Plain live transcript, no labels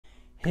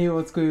Hey,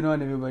 what's going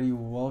on, everybody?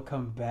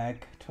 Welcome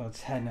back to our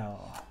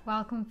channel.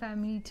 Welcome,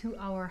 family, to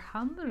our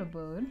humble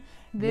abode.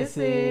 This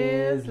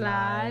is is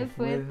Life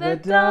with the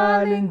the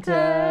Darlingtons.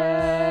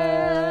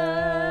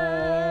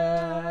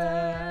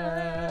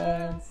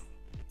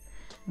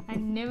 I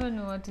never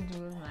know what to do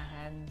with my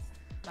hands,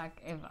 like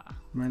ever.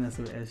 Mine are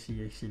so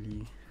ashy,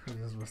 actually. I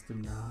just lost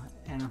them now,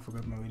 and I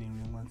forgot my wedding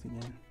ring once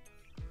again.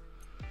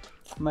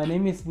 My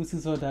name is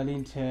Busiso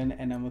Darlington,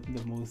 and I'm with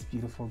the most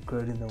beautiful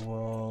girl in the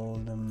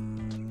world.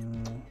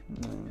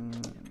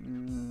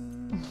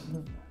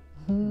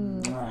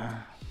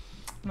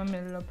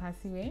 Mamelo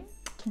Pasiwe.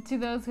 To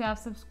those who have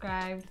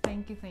subscribed,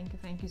 thank you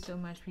so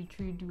much. We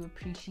truly do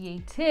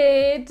appreciate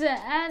it.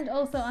 And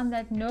also on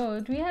that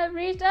note, we have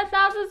reached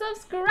 1,000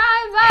 subscribers.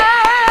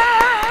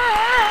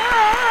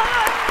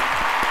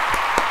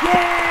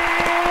 Yay!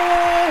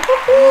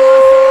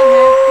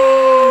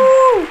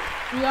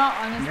 We are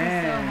honestly so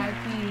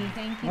happy.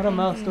 Thank you. What a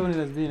milestone it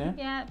has been, eh?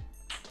 Yeah.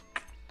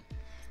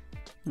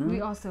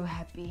 We are so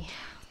happy.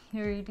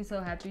 We're really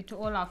so happy to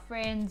all our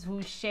friends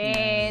who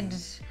shared.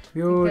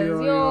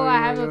 I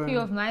have a few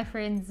of my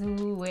friends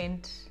who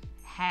went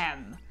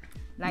ham.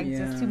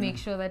 Just to make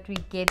sure that we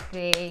get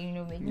there,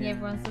 making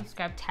everyone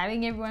subscribe,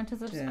 telling everyone to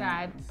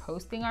subscribe,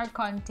 posting our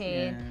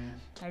content.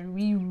 And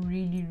we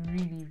really,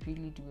 really,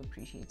 really do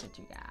appreciate it,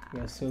 you guys.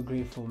 We are so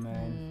grateful,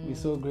 man. We're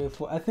so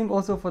grateful. I think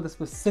also for the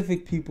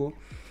specific people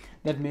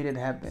that made it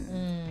happen.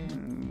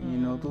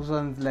 Those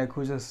ones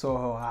who just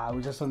saw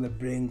we're just on the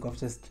brink of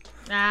just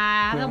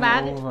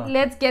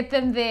let's get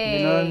them there.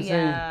 You know what I'm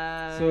saying?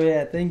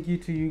 So thank you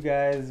to you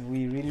guys.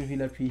 We really,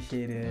 really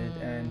appreciate it.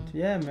 And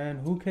man,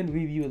 who can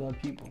we be without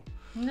people?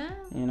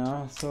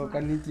 No. So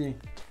kaniti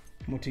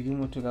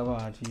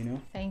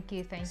Thank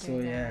you.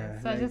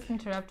 So I just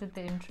interrupted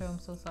the intro. I'm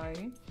so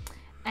sorry.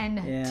 And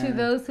to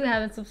those who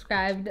haven't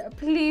subscribed,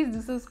 please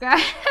do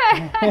subscribe.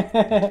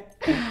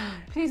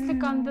 Please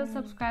click on the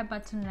subscribe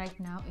button right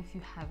now if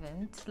you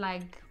haven't.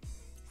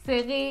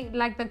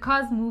 The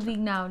car's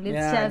moving now.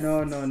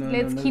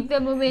 Let's keep the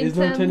momentum. There's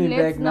no turning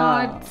back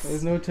now.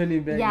 There's no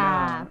turning back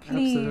now.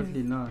 Please.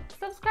 Absolutely not.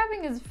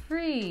 Subscribing is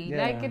free.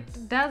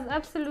 It does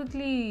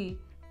absolutely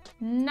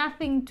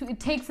nothing to. It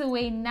takes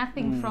away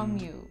nothing from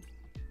you.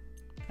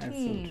 That's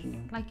Please.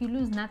 So true. You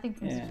lose nothing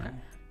from subscribe.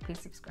 Please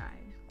subscribe.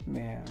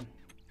 Yeah.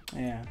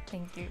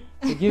 Thank you.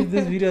 So give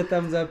this video a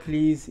thumbs up,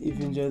 please, if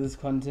you enjoy this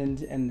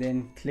content, and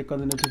then click on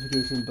the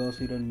notification bell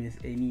so you don't miss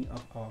any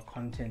of our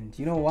content.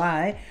 You know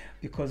why?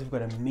 Because we've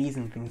got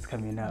amazing things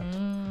coming up.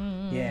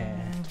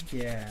 Yeah.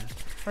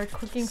 We're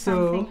cooking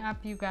something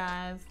up, you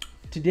guys.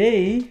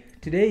 Today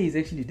is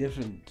actually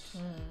different.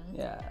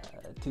 Yeah,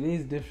 today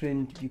is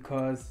different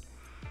because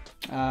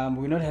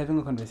we're not having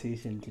a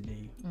conversation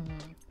today.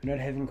 We're not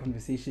having a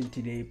conversation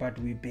today, but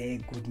we bear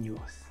good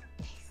news.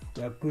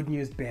 We are good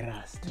news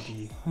bearers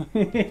today.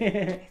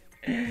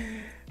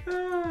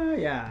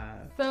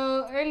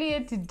 So earlier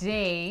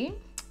today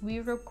we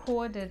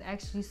recorded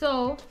actually.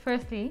 So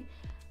firstly,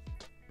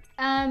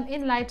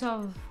 in light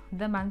of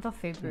the month of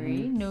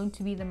February, known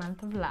to be the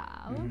month of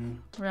love,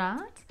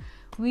 right?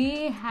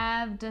 We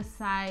have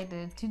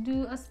decided to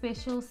do a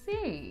special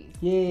series.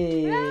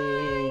 Yay!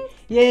 Right?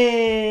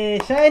 Yay!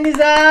 Shiny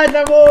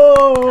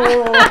Zandamo!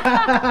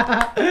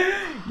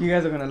 You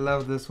guys are gonna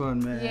love this one,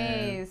 man.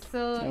 Yes.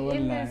 So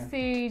in this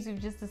series,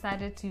 we've just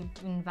decided to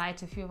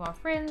invite a few of our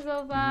friends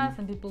over.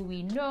 Some people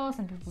we know,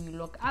 some people we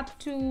look up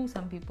to,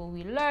 some people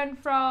we learn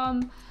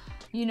from.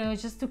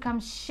 Just to come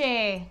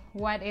share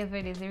whatever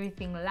it is,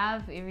 everything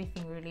love,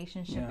 everything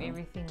relationship,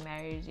 everything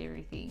marriage,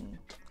 everything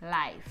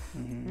life,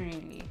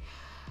 really.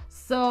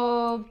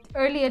 So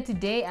earlier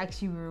today,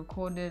 actually, we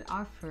recorded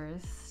our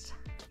first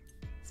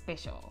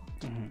special,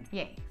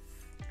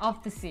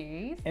 of the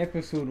series.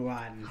 Episode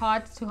 1.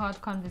 Heart to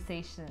Heart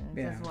Conversations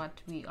is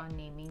what we are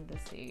naming the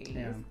series.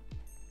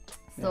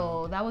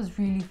 So that was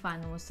really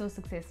fun. It was so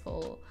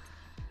successful.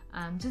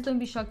 Just don't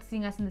be shocked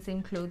seeing us in the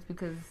same clothes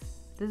because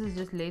this is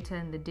just later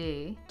in the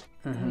day.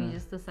 We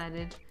just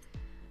decided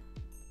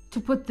to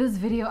put this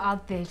video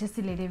out there just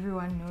to let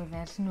everyone know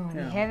that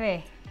we have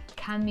it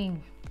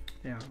coming,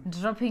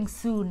 dropping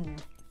soon.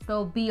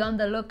 So be on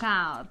the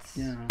lookout.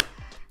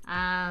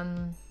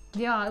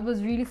 It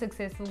was really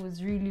successful. It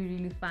was really,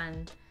 really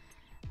fun.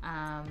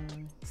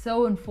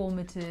 So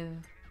informative.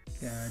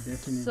 Yeah,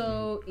 definitely.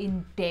 So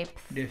in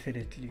depth.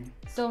 Definitely.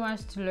 So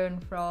much to learn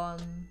from.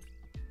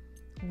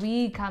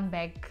 We come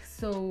back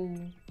so.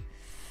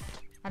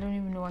 I don't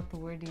even know what the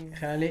word is.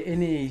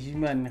 Energy,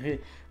 man.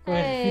 It You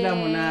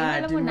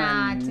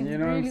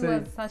know really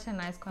was such a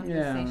nice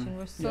conversation.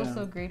 We're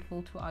so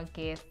grateful to our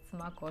guests,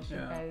 Marcos, you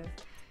guys.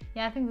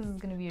 I think this is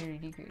going to be a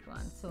really great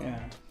one. So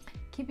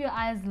keep your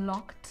eyes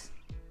locked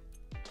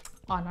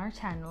on our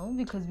channel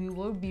because we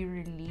will be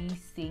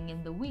releasing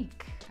in the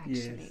week,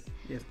 actually.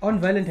 Yes. On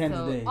Valentine's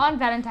Day. On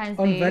Valentine's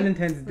Day.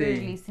 We're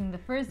releasing the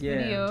first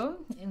video,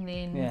 and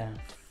then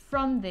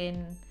from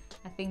then,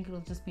 I think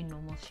it'll just be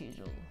normal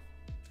schedule.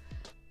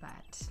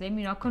 But let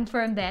me not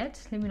confirm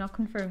that.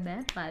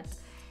 But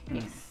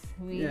yes,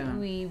 we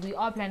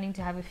are planning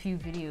to have a few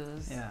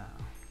videos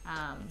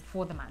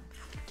for the month.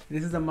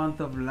 This is a month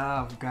of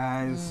love,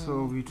 guys.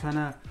 So we're trying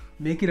to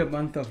make it a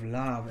month of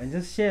love and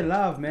just share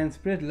love, man.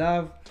 Spread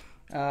love.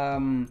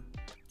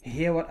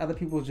 Hear what other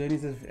people's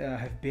journeys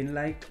have been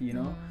like, you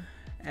know,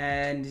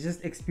 and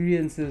just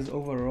experiences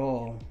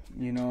overall,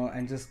 you know,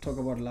 and just talk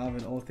about love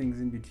and all things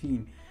in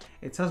between.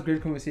 It's such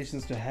great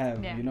conversations to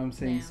have, you know what I'm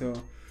saying? So,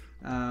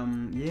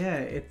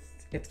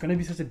 it's gonna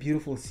be such a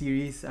beautiful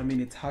series. I mean,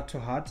 it's heart to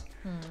heart.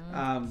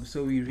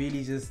 So we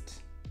really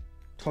just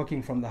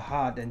talking from the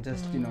heart and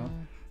just, you know,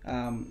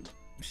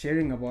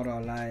 sharing about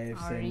our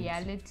lives, our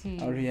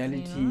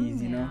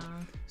realities, you know.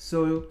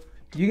 So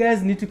you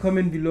guys need to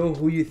comment below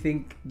who you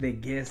think the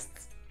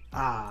guests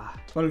are.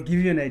 I'll give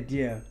you an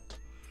idea.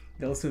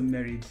 They're also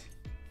married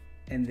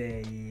and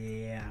they're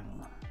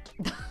young.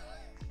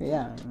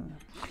 Young.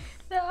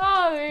 They're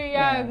all very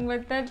young,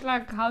 but that's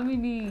like, how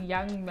many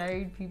young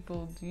married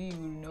people do you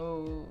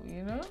know,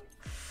 you know?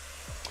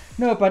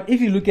 No, but if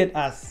you look at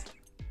us,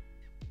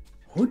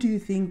 who do you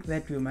think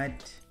that we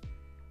might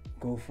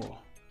go for?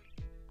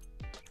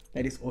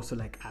 That is also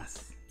like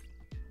us.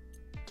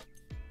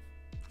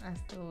 I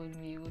still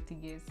wouldn't be able to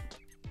guess.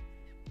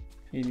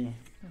 Really?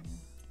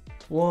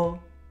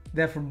 Well,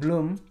 they're from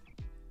Bloom.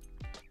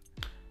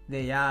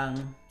 They're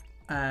young.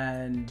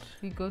 And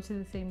we go to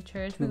the same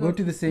church. We go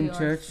to the same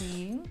church.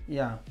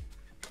 Yeah.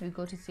 We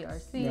go to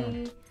CRC.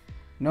 Yeah.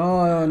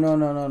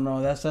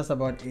 No. That's just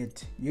about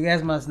it. You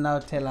guys must now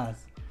tell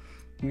us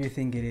who you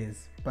think it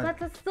is. But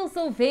that's still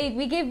so vague.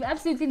 We gave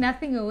absolutely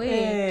nothing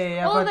away.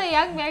 All the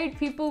young married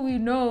people we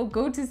know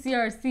go to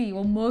CRC.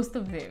 Well, most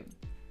of them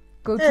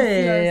go to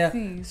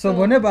CRC. Yeah. So,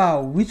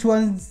 Boneba, which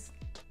ones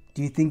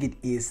do you think it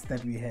is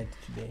that we had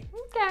today?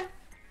 Okay.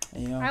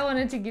 You know? I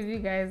wanted to give you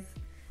guys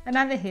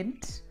another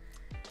hint.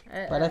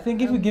 But I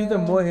think if we give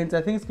them more hints,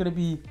 I think it's gonna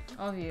be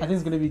obvious. I think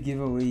it's gonna be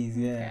giveaways.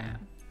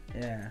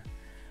 Yeah.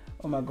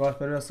 Oh my gosh,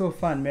 but it was so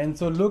fun, man.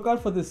 So look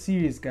out for the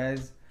series,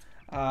 guys.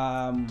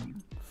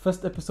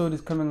 First episode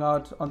is coming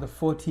out on the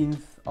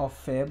 14th of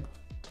Feb,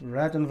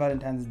 right on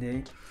Valentine's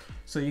Day.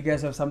 So you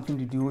guys have something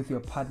to do with your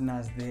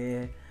partners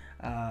there.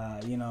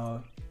 You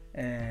know,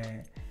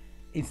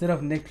 instead of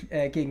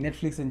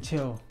Netflix and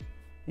chill,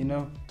 you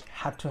know,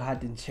 heart to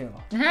heart and chill.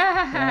 You know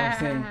what I'm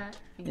saying?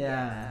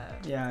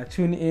 Yeah.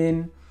 Tune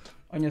in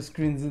on your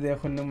screens there,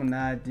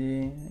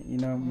 you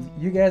know.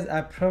 You guys,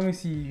 I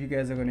promise you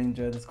guys are gonna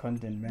enjoy this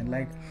content, man.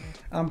 Like,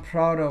 I'm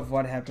proud of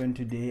what happened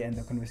today and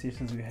the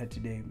conversations we had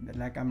today.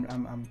 Like,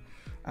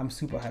 I'm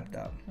super hyped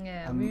up.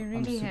 Yeah, we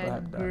really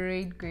had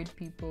great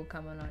people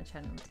come on our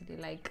channel today.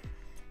 Like,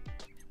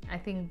 I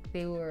think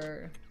they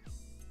were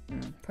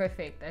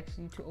perfect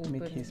actually to open.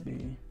 Make his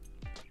baby.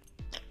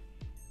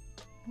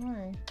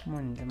 Why? Come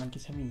on, the monkey.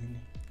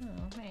 Oh,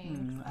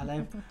 thanks.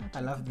 I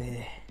love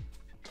the,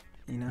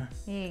 you know.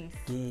 Yes.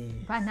 Yeah.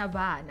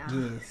 Bana.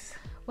 Yes.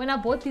 When I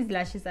bought these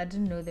lashes, I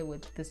didn't know they were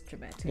this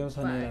dramatic.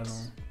 But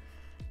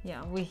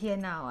yeah, we're here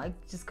now. I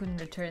just couldn't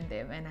return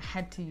them, and I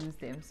had to use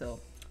them. So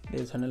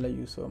they honor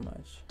you so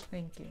much.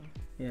 Thank you.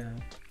 Yeah.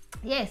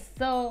 Yes.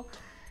 So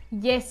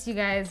yes, you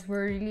guys,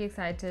 we're really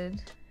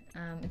excited.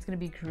 It's gonna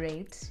be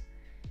great.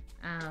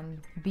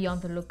 Be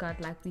on the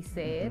lookout, like we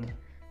said.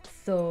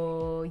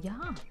 So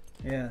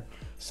yeah,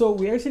 so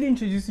we're actually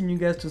introducing you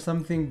guys to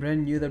something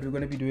brand new that we're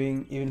going to be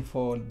doing even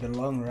for the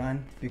long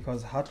run,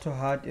 because heart to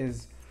heart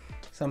is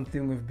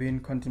something we've been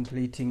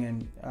contemplating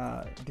and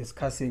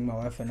discussing, my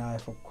wife and I,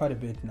 for quite a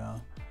bit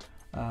now,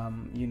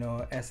 you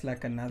know, as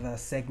like another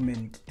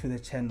segment to the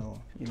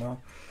channel, you know.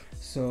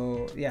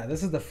 So yeah,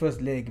 this is the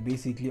first leg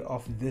basically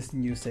of this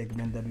new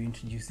segment that we're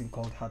introducing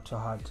called Heart to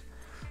Heart,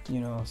 you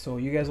know. So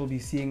you guys will be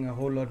seeing a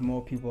whole lot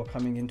more people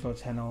coming into our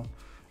channel,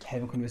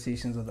 having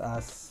conversations with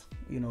us,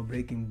 you know,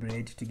 breaking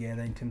bread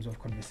together in terms of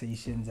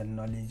conversations and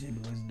knowledge and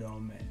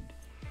wisdom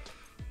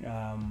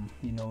and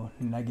you know,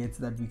 nuggets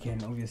that we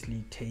can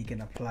obviously take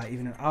and apply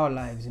even in our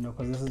lives, you know,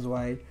 because this is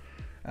why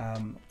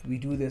we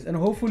do this, and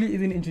hopefully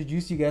even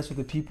introduce you guys to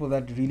the people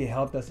that really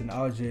helped us in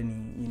our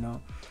journey, you know.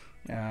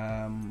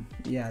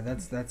 Yeah,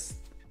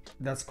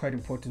 that's quite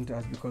important to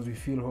us, because we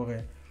feel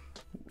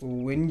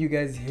when you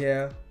guys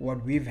hear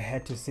what we've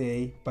had to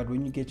say, but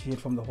when you get to hear it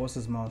from the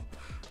horse's mouth,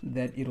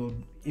 that it'll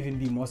even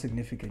be more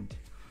significant,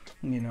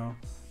 you know.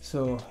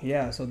 So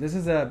yeah, so this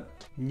is a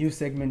new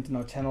segment in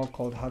our channel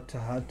called Heart to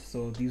Heart.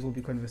 So these will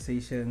be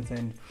conversations,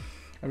 and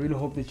I really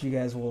hope that you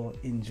guys will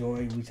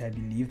enjoy, which I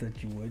believe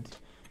that you would,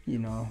 you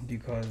know,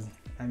 because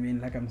I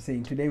mean, like I'm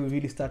saying, today we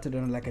really started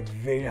on like a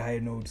very high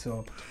note.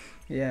 So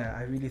yeah,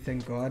 I really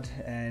thank God,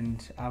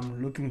 and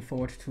I'm looking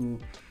forward to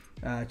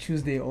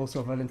Tuesday,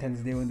 also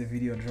Valentine's Day, when the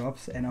video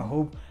drops. And I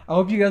hope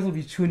you guys will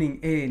be tuning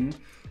in,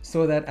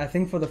 so that I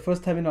think for the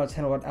first time in our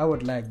channel, what I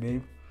would like,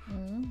 babe,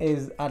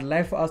 is I'd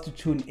like for us to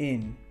tune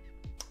in,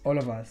 all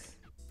of us,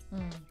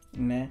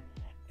 and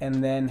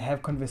then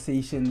have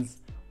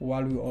conversations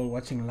while we're all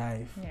watching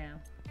live. Yeah,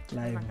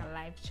 live, like a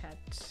live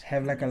chat.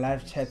 Have like a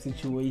live chat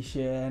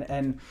situation,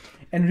 and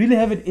really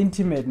have it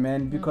intimate,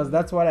 man, because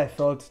that's what I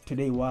felt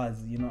today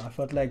was, you know. I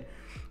felt like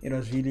it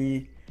was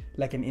really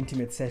like an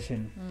intimate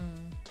session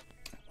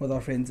with our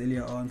friends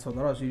earlier on. So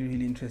that was really,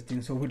 really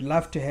interesting. So we'd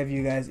love to have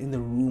you guys in the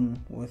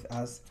room with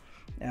us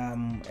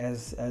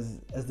as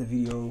the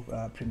video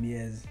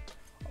premieres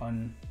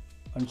on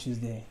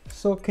Tuesday.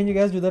 So can you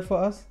guys do that for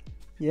us?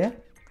 Yeah?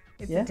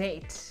 It's a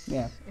date.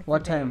 Yeah. It's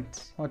What a time?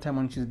 date. What time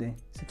on Tuesday?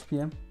 6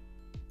 p.m?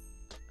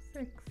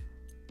 6.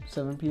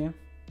 7 p.m?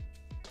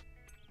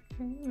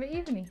 In the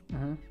evening.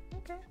 Uh-huh.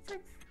 Okay, 6.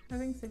 I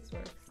think 6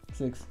 works.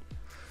 6.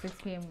 6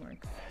 p.m.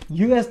 works.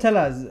 You guys tell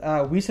us.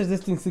 We're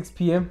suggesting 6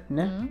 p.m.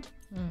 Ne?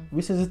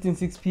 We're suggesting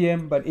 6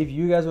 p.m. But if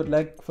you guys would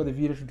like for the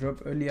video to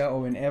drop earlier or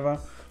whenever,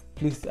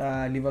 please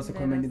leave us a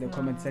comment in the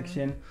comment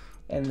section.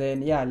 And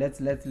then yeah,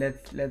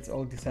 let's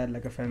all decide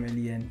like a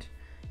family and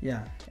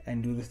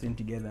do this thing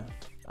together.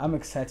 I'm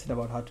excited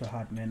about Heart to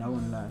Heart, man. I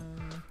won't lie.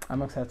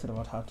 I'm excited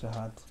about Heart to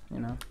Heart. You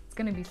know, it's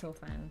gonna be so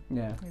fun.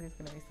 Yeah, it is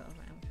gonna be so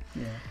fun.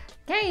 Yeah.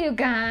 Okay, you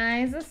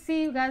guys. Let's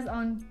see you guys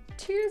on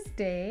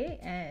Tuesday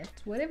at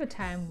whatever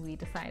time we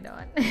decide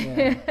on.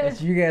 Yeah, but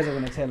you guys are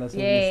gonna tell us.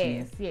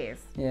 Yes.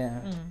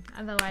 Yeah.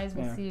 Otherwise,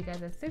 we'll see you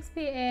guys at 6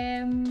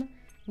 p.m.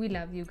 We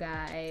love you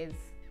guys.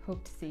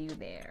 Hope to see you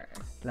there.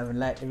 Love and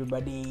light,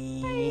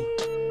 everybody.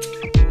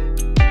 Bye.